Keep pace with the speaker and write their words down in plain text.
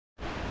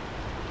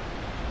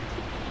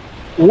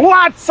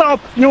What's up,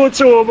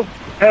 YouTube?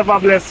 Ever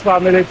Blessed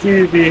Family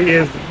TV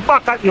is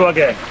back at you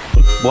again.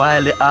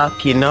 While the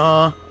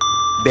Akino,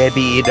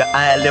 baby, the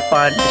isle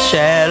upon the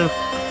shelf.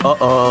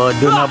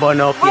 Do not burn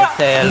up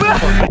yourself.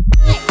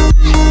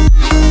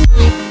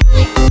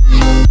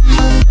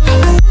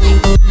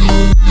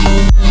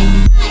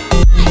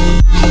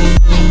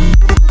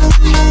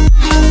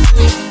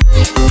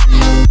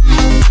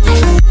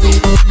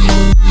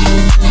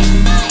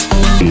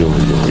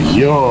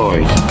 Yo,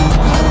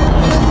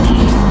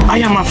 I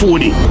am a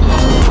foodie,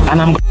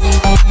 and I'm.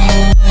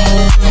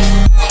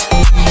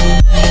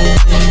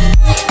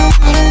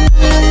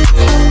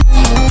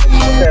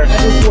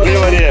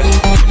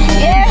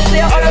 Yes, we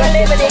are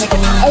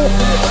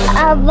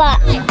all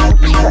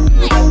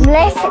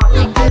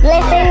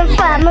blessing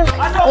family.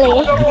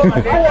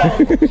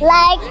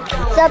 Like,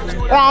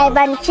 subscribe,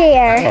 and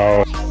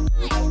share.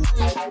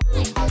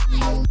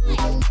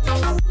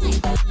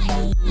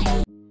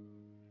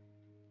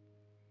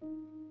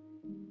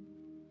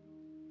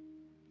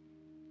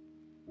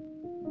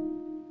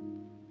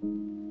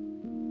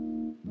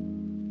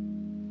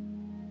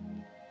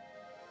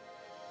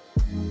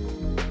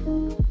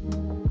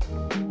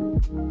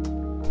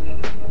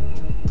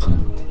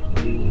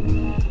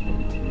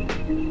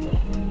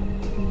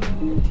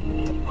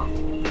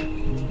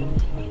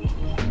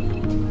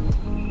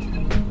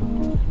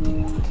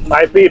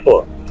 My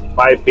people,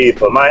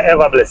 my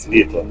ever-blessed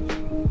people,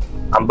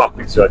 I'm back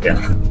with you again.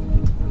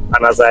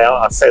 And as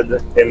I said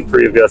in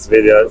previous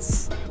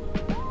videos,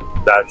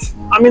 that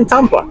I'm in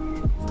Tampa,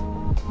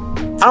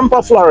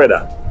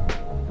 Florida,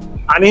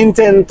 and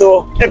intend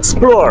to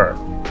explore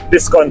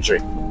this country,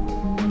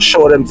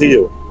 show them to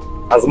you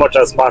as much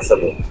as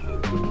possible.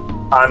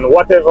 And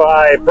whatever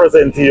I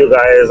present to you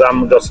guys,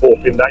 I'm just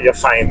hoping that you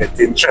find it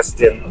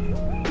interesting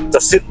to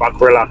sit back,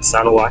 relax,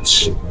 and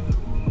watch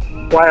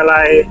while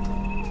I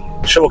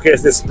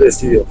showcase this place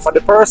to you. For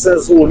the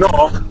persons who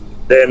know,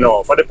 they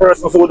know. For the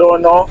persons who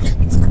don't know,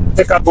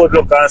 take a good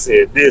look and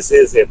see, this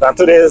is it. And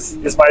today's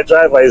my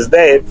driver is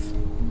Dave.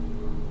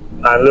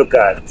 And look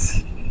at,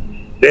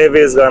 Dave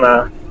is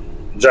gonna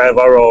drive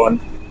around.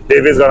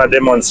 Dave is gonna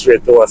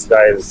demonstrate to us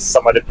guys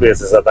some of the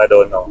places that I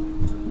don't know.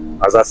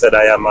 As I said,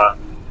 I am a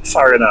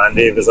foreigner and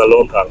Dave is a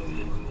local.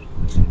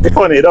 It's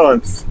funny,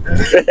 don't?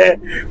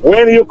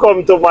 When you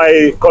come to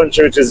my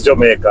country, which is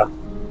Jamaica,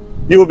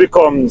 I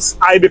becomes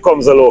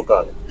a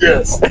local.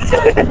 Yes.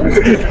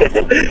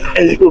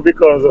 And you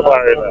becomes a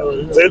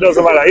foreigner. So it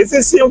doesn't matter. It's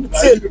the same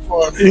thing.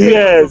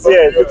 Yes.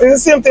 It's the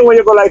same thing when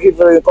you go like it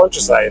for the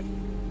countryside.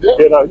 Yeah.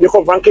 You know, you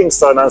come from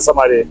Kingston and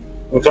somebody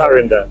in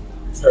Clarendon.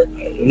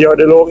 Exactly. You're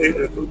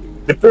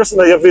the person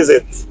that you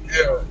visit.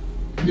 Yeah.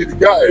 You're the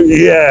guy.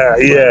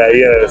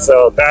 Yeah.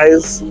 So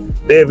guys,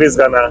 Dave is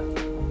gonna.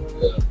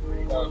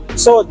 Yeah.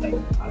 So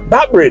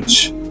that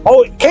bridge.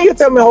 Oh, can you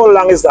tell me how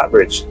long is that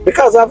bridge?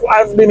 Because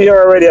I've been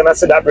here already and I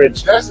see that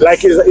bridge.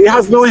 Like it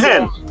has no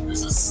end.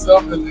 This is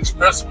Southern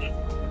Expressway.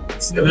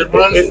 And it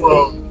runs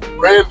from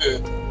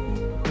Brandon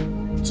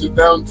to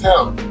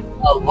downtown.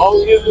 How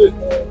long is it?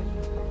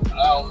 I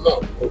don't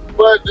know.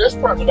 But that's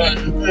probably not a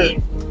good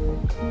thing.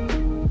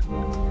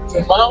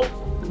 10 miles?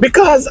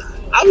 Because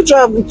I'm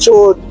driving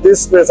through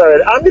this place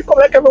already. And become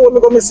like everyone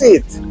going to see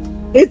it.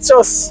 It's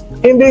just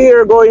in the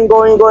air going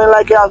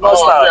like it has no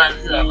stop.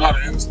 Yeah, a lot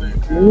of interstate.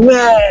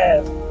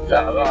 Man,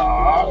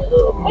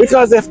 Yeah,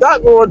 because if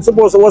that road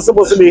was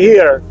supposed to be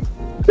here,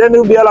 then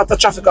there will be a lot of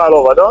traffic all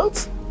over,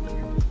 don't?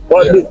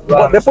 But, yeah,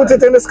 but they put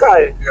it in the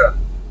sky. Yeah.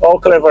 How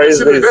clever is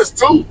this? That's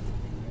two.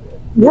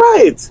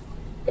 Right.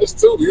 That's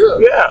two, yeah.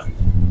 Yeah.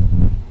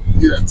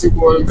 Yeah, two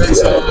going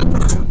backside.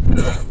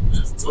 Yeah,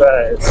 that's two.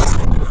 Right.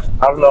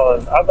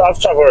 I've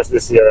traversed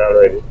this year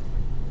already,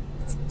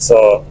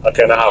 so I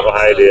kind of have an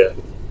idea.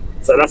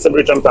 So that's the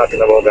bridge I'm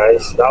talking about,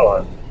 guys. That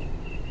one.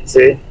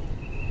 See?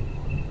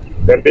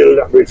 They build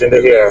that bridge in the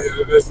air.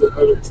 Yeah, that's the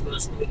other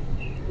expressway.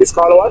 It's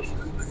called what?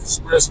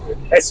 Expressway.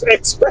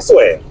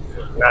 Expressway.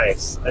 Yeah.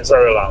 Nice. It's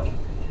very long.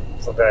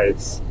 So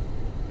guys,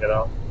 you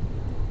know,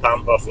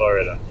 Tampa,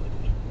 Florida.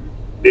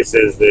 This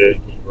is the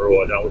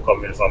road that we're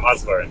coming from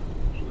Asbury.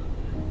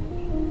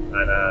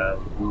 And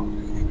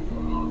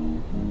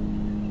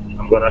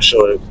I'm gonna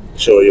show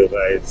you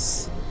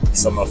guys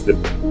some of the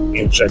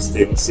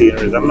interesting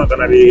sceneries. I'm not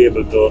gonna be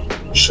able to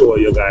show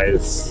you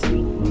guys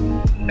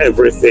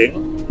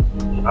everything.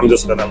 I'm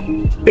just gonna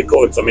pick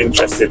out some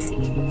interesting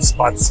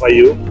spots for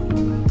you,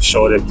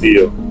 show them to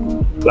you.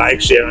 Like,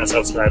 share, and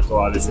subscribe to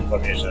all this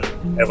information.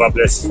 Ever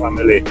Blessed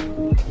Family,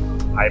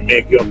 I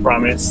make you a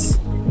promise,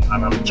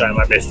 and I'm trying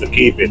my best to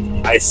keep it.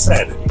 I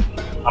said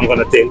I'm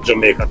gonna take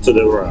Jamaica to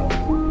the world.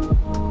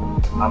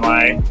 Am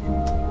I?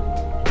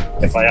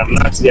 If I am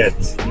not yet,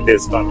 it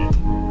is coming.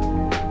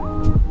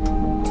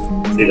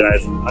 See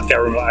guys, I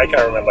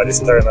can remember this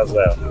turn as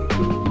well.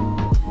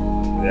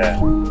 Yeah.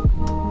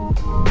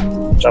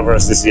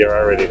 Traversed this year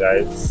already,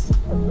 guys.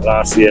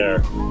 Last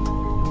year,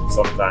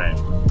 sometime.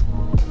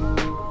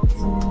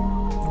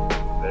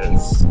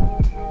 There's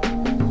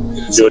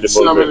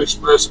beautiful. Southern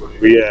Expressway.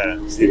 Yeah,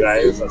 see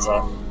guys, that's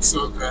all.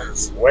 So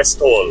guys. West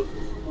Hall.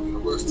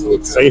 West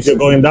Toll. So if you're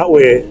going that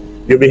way,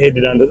 you'll be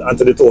headed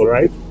onto the toll,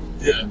 right?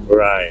 Yeah.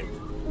 Right.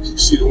 You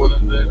see the one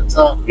at the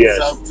top? Yes.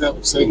 South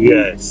Tampa, St.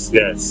 Yes,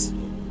 yes.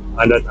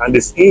 And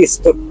this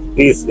east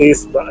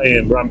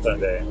Brampton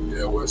there.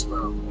 Yeah,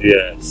 westbound.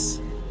 Yes.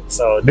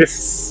 So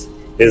this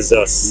is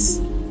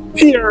just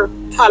pure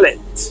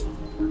talent.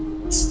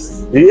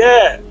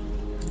 Yeah.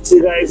 See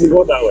guys, you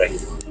go that way.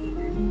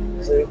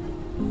 See?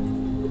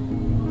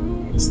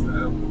 It's the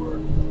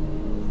airport.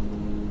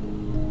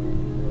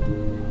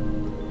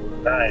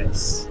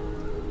 Nice.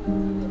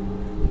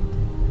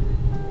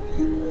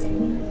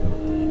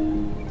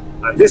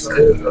 And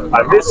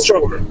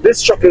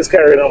this truck is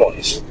carrying how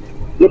much?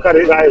 Look at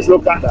it guys,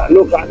 look at that,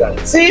 look at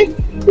that. See?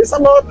 It's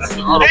about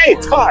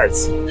 8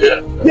 cars.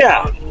 Yeah.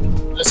 Yeah.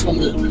 That's when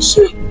the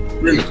ship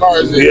bring the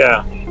cars in.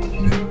 Yeah.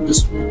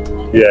 This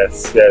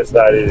Yes,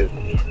 that is.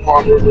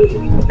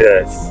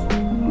 Yes.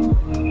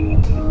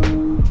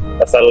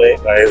 That's a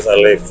lake, guys, a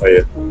lake for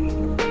you.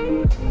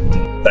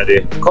 That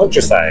the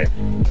countryside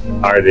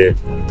or the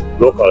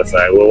local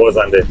side, what was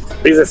on the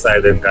busy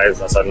side then guys,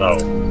 that's a now.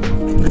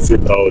 See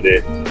how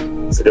the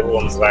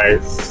homes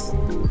guys,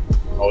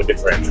 how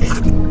different.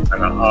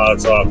 And I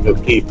also have to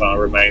keep on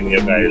reminding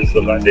you guys,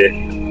 look at the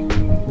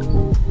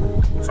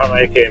from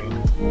I came,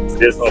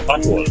 there's no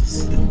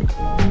potholes.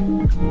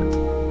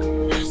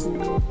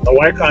 Now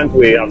why do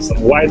we have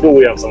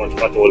so much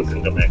potholes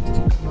in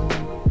Jamaica?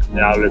 I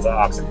always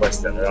ask the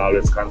question, I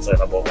always concerned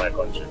about my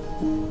country.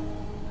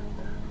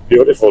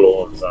 Beautiful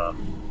homes,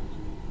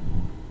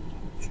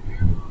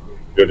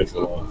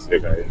 beautiful homes, hey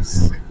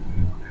guys.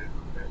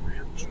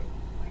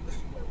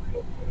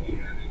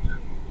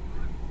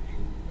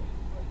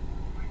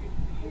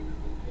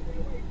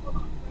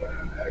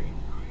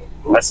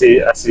 I see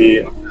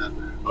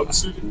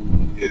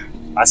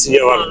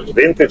you have a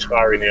vintage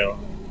car in your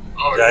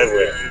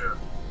driveway. Yeah.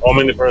 How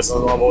many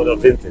persons know about the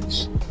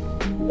vintage?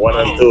 1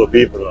 and 2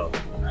 people now.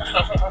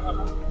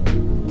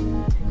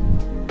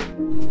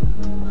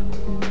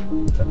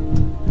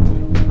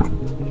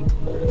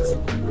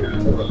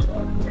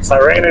 It's a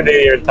rainy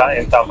day here in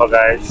Tampa,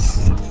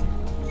 guys.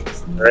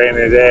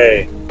 Rainy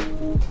day.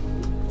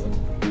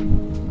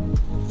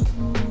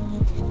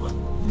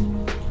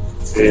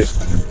 See,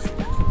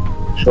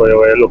 show you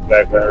what it look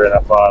like when we're in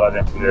a fall of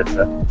them places.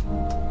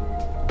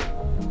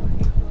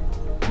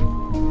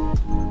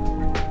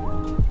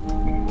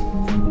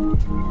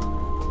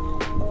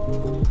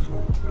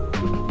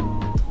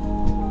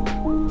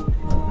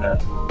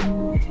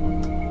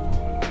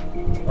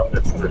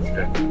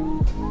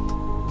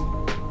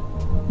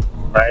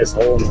 Nice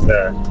homes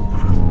there.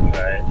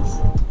 Nice.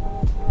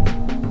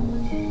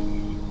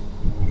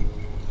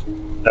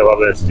 Never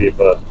bless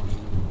people.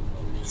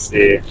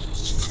 See,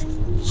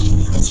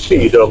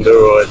 speed up the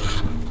road.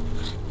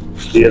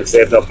 Dave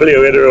said to play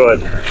with the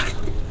road.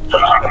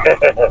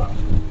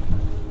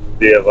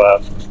 Dave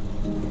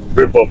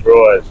grip up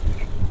road.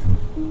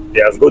 He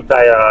has good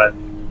tire on.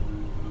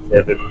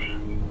 If it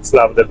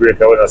slam the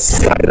brake, I would have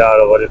slide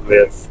all over the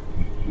place.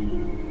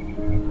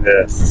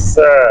 Yes,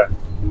 sir.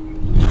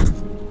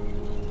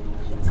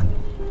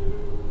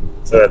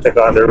 So I take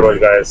on the road,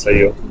 guys, for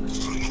you.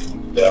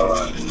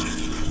 Yeah,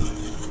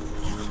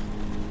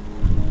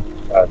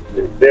 that's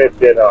it,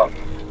 you know.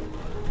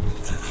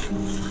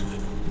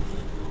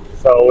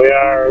 So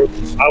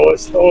I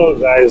was told,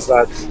 guys,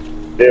 that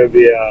there'll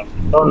be a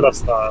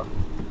thunderstorm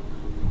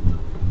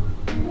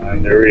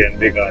and the rain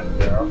began,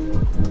 you know.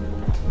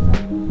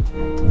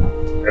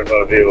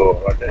 Riverview,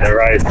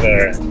 right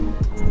there.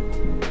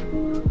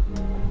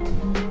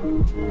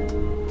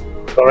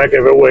 So make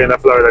everywhere in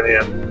Florida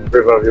near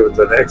Riverview to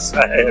the next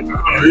side.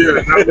 Oh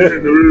yeah, not in the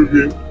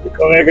Riverview.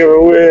 Come make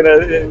everywhere.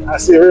 I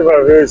see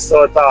Riverview is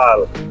so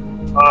tall.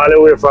 All the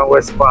way from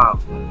West Palm.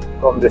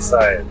 Come this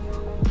side.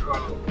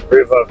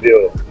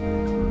 Riverview.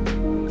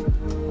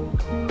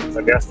 It's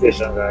a gas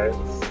station, guys.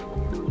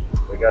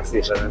 The gas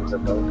station in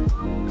Tampa.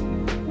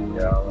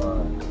 Yeah,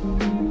 man.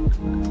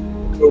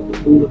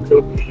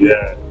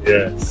 Yeah,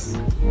 yes.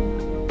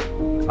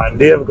 And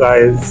Dave,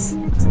 guys,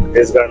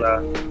 is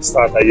gonna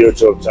start a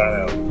YouTube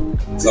channel.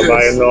 So yes.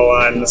 by now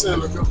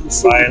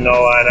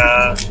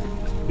on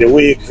the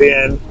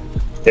weekend,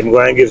 him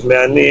going to give me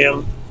a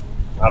name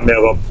and me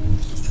go.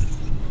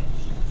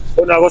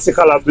 We're not going to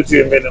collab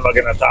between me and them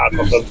again and talk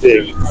of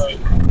something.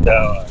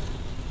 Yeah,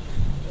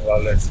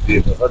 well, let's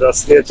people. So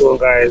just stay tuned,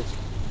 guys,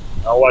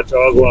 and watch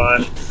how go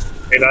on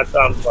in a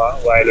Tampa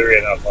while the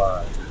rain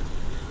falls.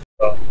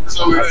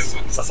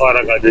 So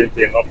Father God doing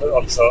thing up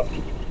so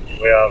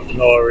we have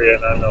no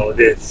rain and no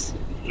this.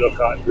 Look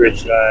at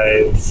bridge,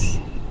 guys.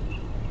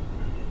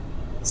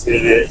 See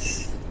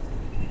this?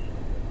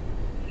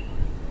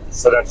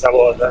 So that's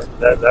about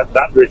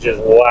that bridge is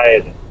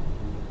wide.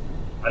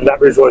 And that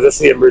bridge was the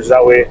same bridge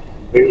that we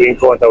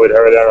encountered with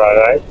earlier on,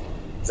 right?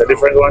 It's a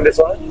different one, this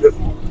one?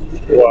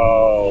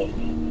 Wow.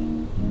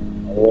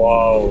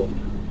 Wow.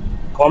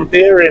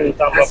 Comparing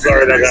Tampa,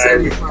 Florida,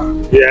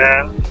 guys.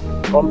 Yeah.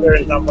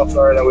 Comparing Tampa,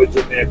 Florida with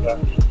Jamaica.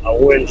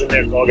 And when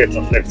Jamaica will get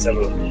so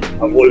flexible.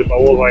 And we'll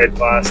overhead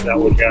pass that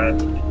we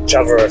can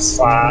traverse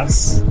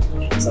fast.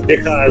 So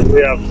because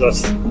we have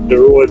just the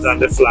roads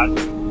and the flat,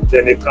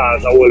 then the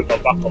cars are all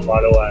back up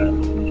all the while.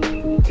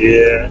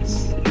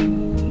 Yes.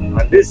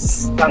 And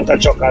this tanker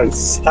truck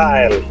has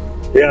style.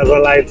 He has a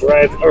light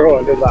right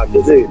around the back,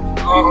 you see?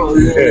 Oh,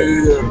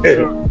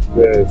 yeah.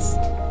 Yes.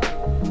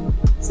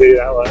 See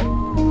that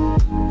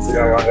one? See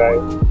that one,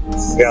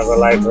 guys? He has a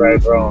light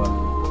right around.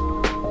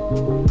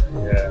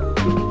 Yeah.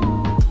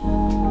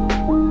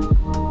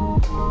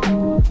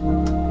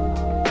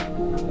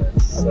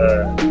 Yes,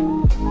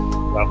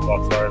 Tampa,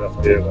 Florida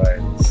for you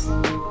guys.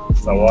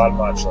 It's a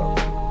Walmart truck.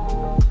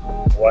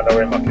 Wonder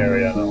where my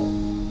carrier now.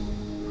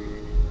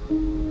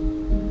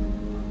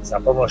 It's a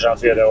promotion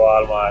for the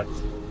Walmart.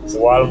 It's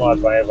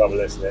Walmart for ever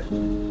blessed.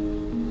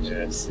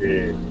 Yes,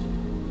 see.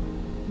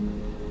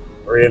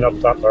 Rain up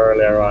top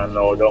earlier on,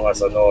 now don't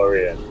have no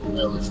rain.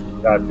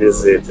 That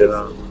is it, you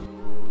know.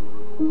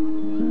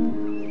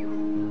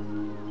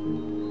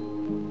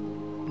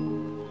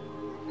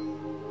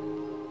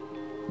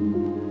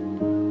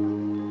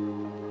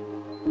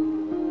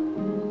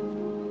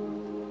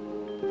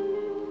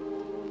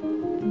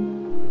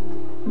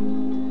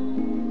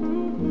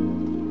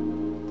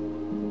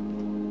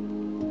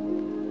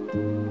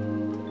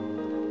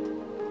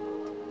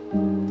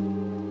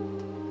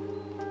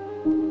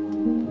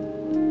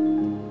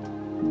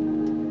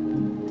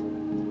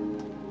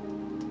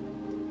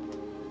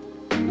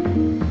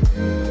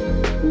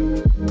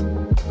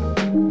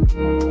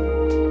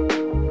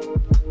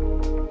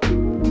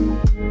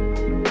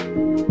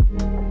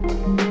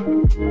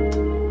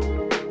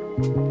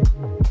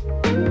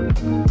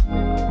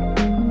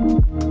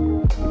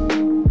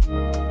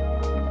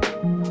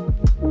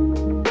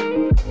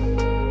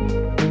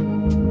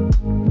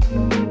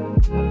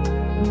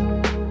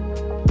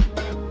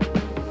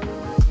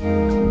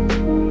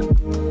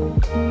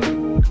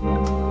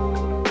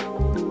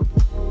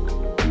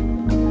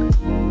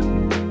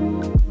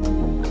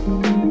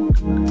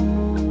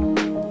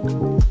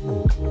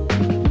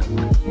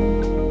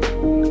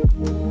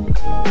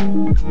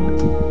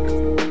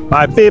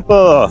 My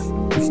people,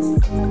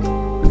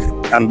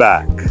 I'm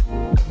back.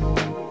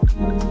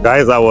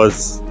 Guys, I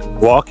was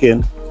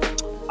walking,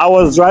 I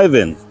was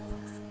driving,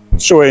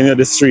 showing you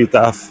the street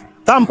of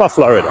Tampa,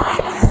 Florida.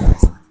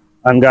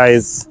 And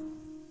guys,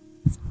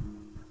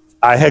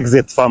 I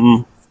exit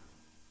from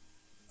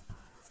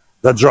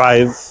the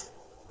drive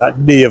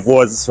that Dave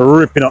was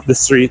ripping up the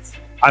street,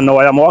 and now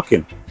I am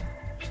walking.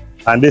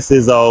 And this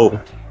is how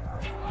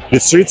the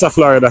streets of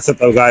Florida set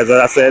up, guys. As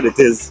I said, it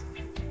is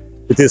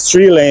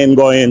 3 lane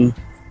going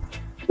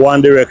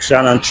one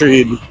direction and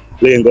 3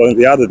 lane going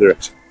the other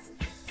direction.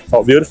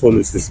 How beautiful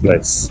is this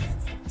place?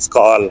 It's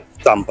called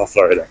Tampa,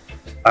 Florida.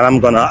 And I'm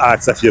gonna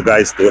ask a few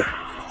guys to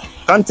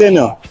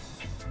continue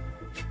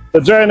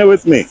the journey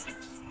with me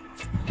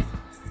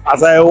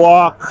as I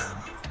walk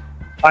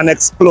and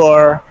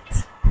explore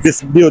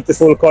this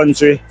beautiful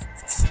country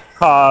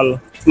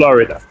called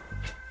Florida.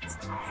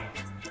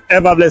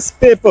 Ever blessed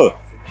people,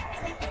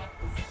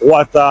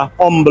 what a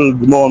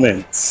humbled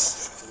moment.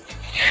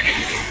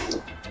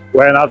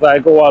 When as I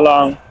go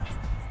along,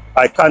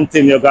 I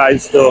continue,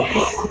 guys, to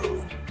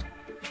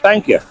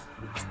thank you.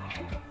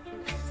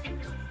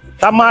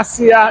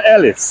 Tamasia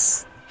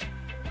Ellis.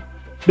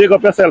 Big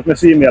up yourself, my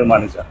female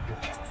manager.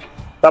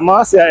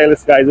 Tamasia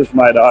Ellis, guys, is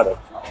my daughter.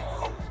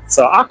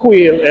 So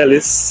Aquil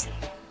Ellis,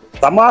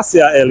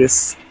 Tamasia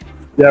Ellis,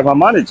 they're my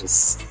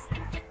managers.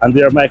 And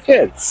they're my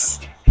kids.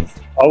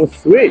 How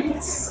sweet.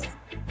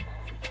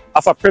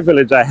 Of a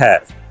privilege I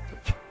had.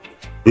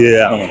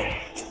 Yeah.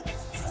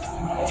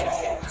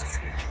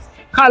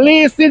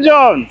 Khaleesi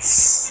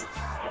Jones,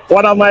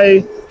 one of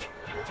my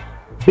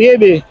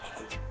baby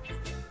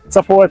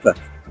supporters.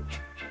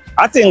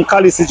 I think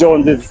Khaleesi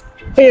Jones is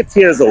 8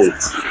 years old.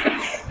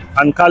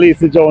 And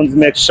Khaleesi Jones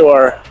makes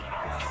sure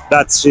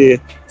that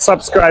she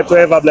subscribes to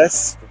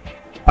Everbless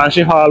and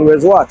she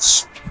always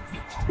watch.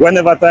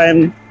 Whenever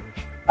time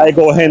I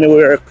go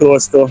anywhere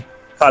close to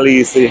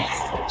Khaleesi,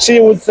 she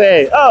would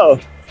say, "Oh,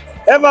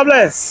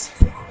 Everbless,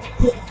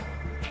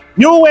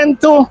 you went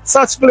to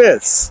such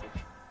place.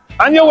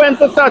 And you went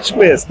to such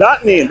place."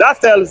 That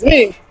tells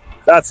me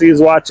that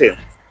he's watching.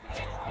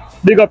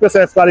 Big up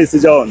yourself,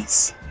 Khaleesi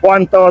Jones.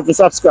 1,000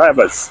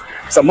 subscribers.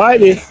 So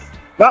mighty,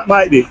 not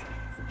mighty.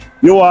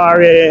 You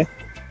are a...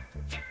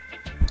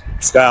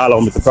 This guy allow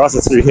me to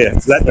process through here.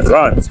 Let me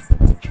run.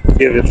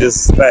 Give you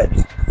this respect.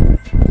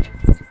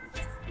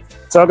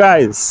 So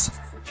guys,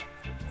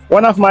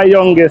 one of my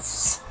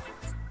youngest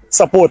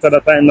supporters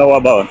that I know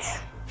about,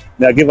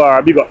 I give her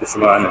a big up this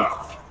morning.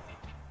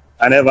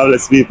 And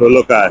Everbless people,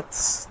 look at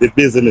the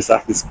business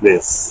of this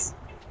place.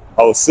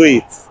 How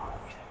sweet.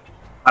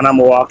 And I'm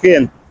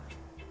walking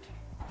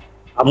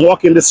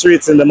the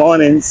streets in the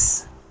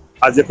mornings,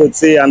 as you could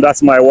see, and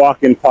that's my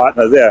walking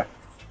partner there.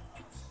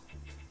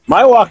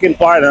 My walking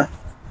partner,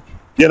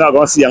 you're not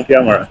going to see on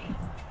camera.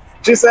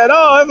 She said,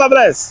 "Oh,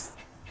 Everbless,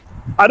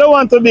 I don't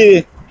want to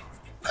be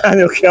on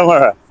your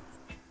camera."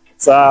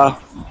 So,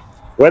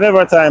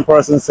 whenever time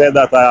person said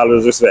that, I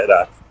always respect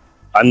that.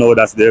 I know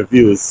that's their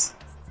views.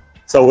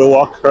 So we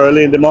walk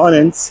early in the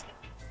mornings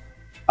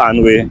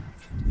and we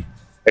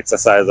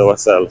exercise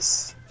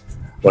ourselves.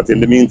 But in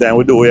the meantime,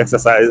 we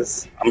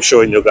exercise. I'm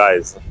showing you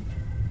guys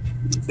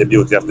the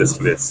beauty of this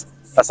place.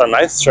 That's a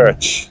nice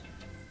church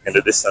in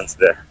the distance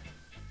there.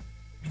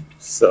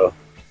 So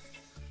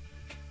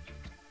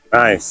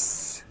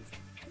nice.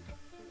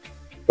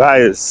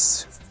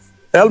 Guys,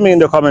 tell me in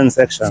the comment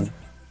section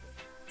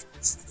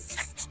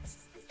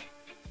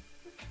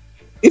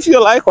if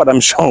you like what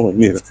I'm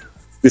showing you.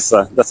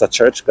 That's a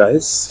church,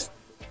 guys.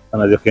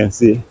 And as you can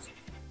see,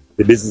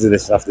 the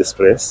business of this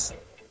place.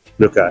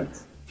 Look at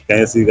it. Can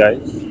you see, guys?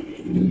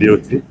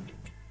 Beauty.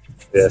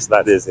 Yes,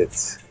 that is it.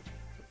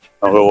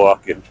 And we're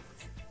walking.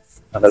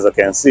 And as you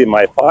can see,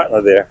 my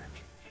partner there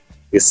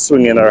is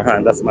swinging her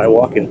hand. That's my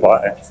walking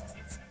partner.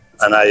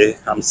 And I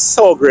am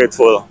so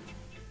grateful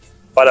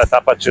for that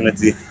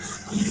opportunity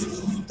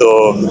to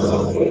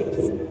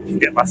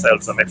get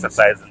myself some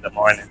exercise in the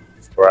morning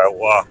where I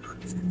walk.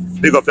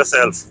 Big up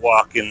yourself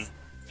walking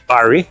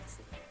Barry.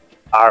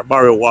 Or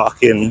Barry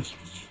walking,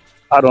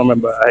 I don't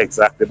remember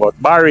exactly, but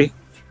Barry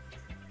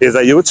is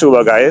a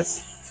YouTuber,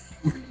 guys.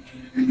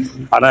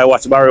 And I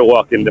watch Barry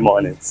walk in the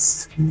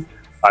mornings.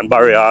 And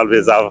Barry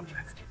always have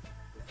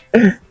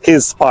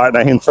his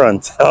partner in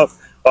front up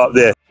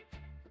there.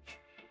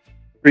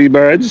 3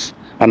 birds,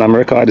 and I'm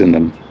recording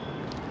them.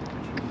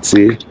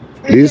 See,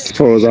 these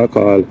photos are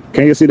called.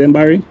 Can you see them,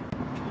 Barry?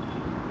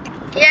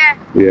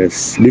 Yeah.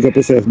 Yes. Big up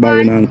yourself,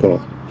 Barry Nanko.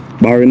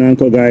 Barry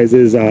Nanko, guys,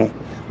 is our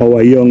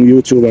young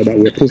YouTuber that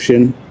we're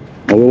pushing,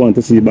 and we want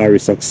to see Barry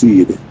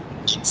succeed.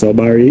 So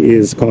Barry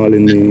is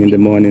calling me in the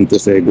morning to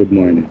say good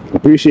morning.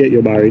 Appreciate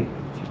you, Barry.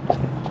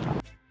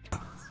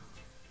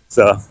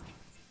 So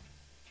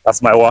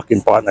that's my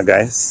walking partner,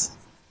 guys.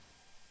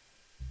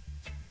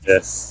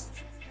 Yes.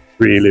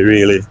 Really,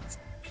 really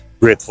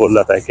grateful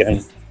that I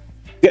can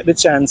get the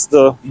chance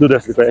to do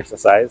this little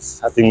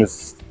exercise. I think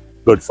it's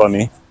good for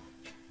me.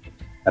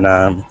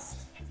 And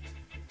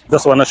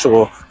just want to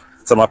show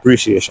some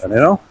appreciation, you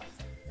know,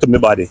 to my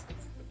body.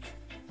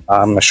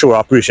 Show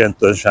appreciation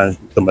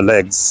to my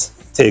legs,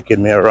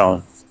 taking me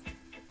around.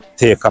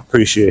 Take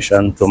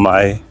appreciation to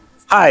my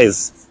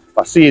eyes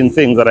for seeing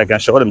things that I can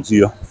show them to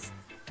you.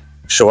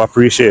 Show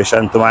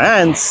appreciation to my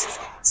hands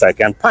so I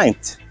can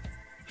point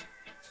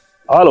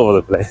all over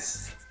the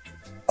place.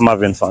 I'm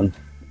having fun,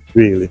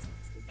 really.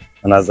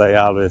 And as I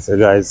always say,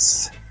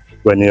 guys,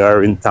 when you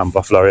are in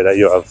Tampa, Florida,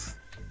 you have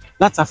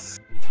lots of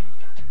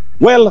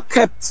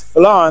well-kept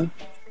lawn,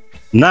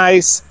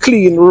 nice,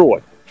 clean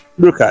road.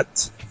 Look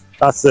at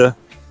that's the,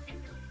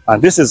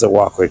 and this is a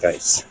walkway,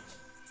 guys.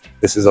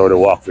 This is how the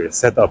walkway is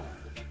set up.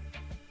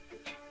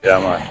 Yeah,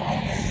 man.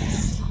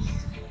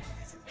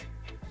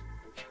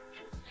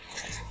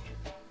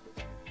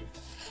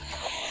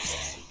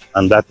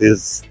 And that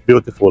is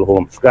beautiful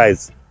homes,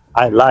 guys.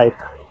 I like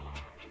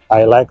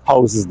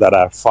houses that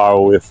are far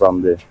away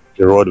from the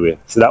roadway.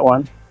 See that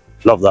one?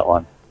 Love that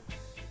one.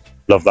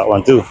 Love that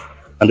one too.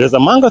 And there's a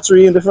mango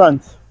tree in the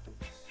front.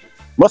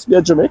 Must be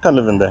a Jamaican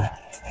living there.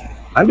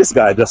 And this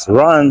guy just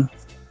run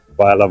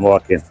while I'm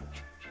walking.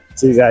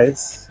 See,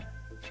 guys,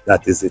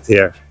 that is it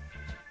here.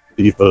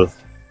 People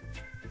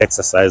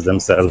exercise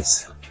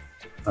themselves.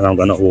 And I'm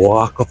gonna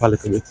walk up a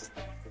little bit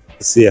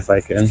to see if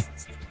I can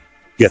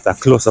get a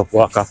close-up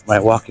walk of my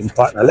walking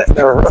partner. Let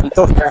her run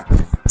to her.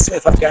 See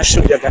if I can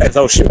show you guys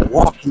how she's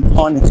walking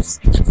on it.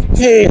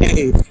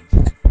 Hey!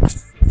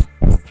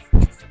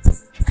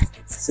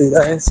 See,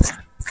 guys?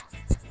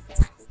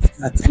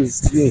 That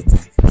is it.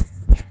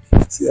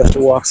 See how she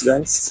walks,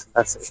 guys?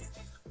 That's it.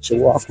 She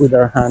walks with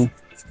her hand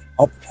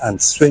up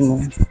and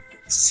swinging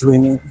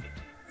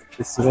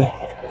this way.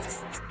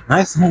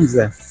 Nice hands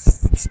there.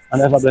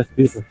 And ever bless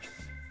people.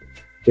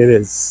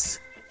 It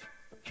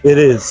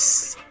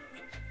is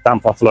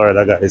Tampa,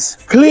 Florida, guys.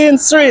 Clean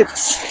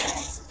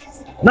streets.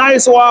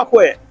 Nice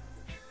walkway.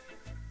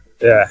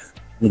 Yeah,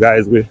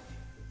 guys, we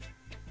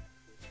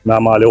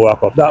normally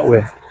walk up that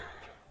way.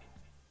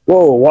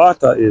 Whoa,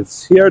 water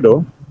is here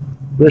though.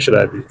 Where should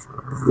I be?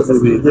 Let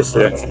me be this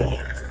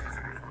way.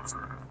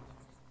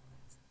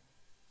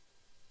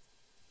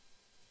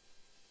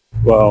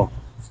 Wow.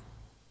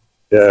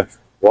 Yeah,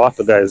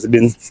 water, guys. It's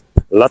been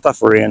a lot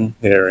of rain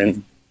here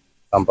in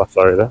Tampa,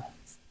 Florida.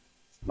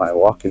 My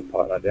walking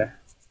partner there.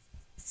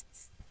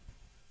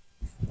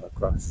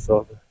 Across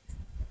over.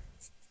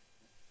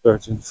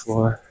 Searching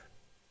for.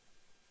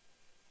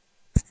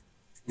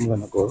 I'm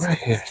gonna go right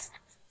here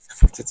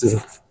to do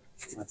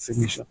my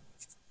signature.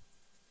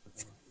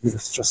 I'm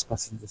just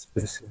trespassing this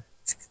place here.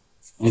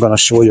 I'm gonna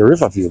show you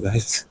river view,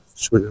 guys.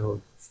 Show you how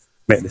to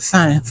make the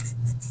sign.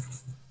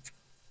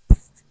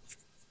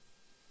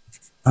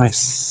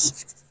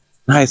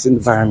 Nice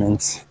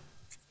environment.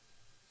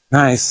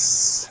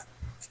 Nice.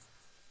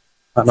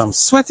 And I'm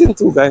sweating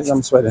too, guys.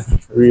 I'm sweating,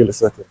 really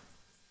sweating.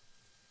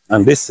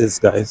 And this is,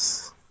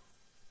 guys,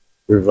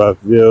 river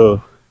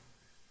view.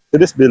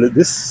 This building,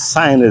 this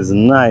sign is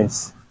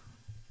nice.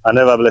 I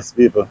never bless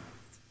people.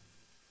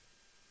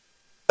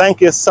 Thank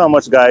you so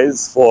much,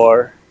 guys,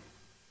 for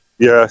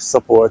your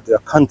support, your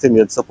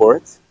continued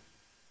support.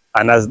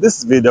 And as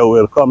this video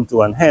will come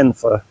to an end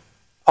for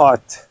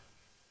part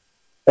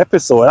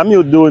episode. I'm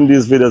you doing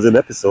these videos in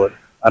episode.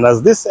 And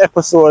as this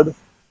episode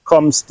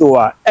comes to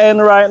an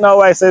end right now,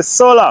 I say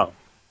so long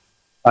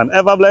and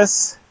ever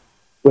bless.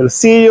 We'll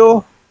see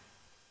you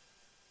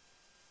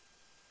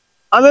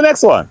on the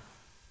next one.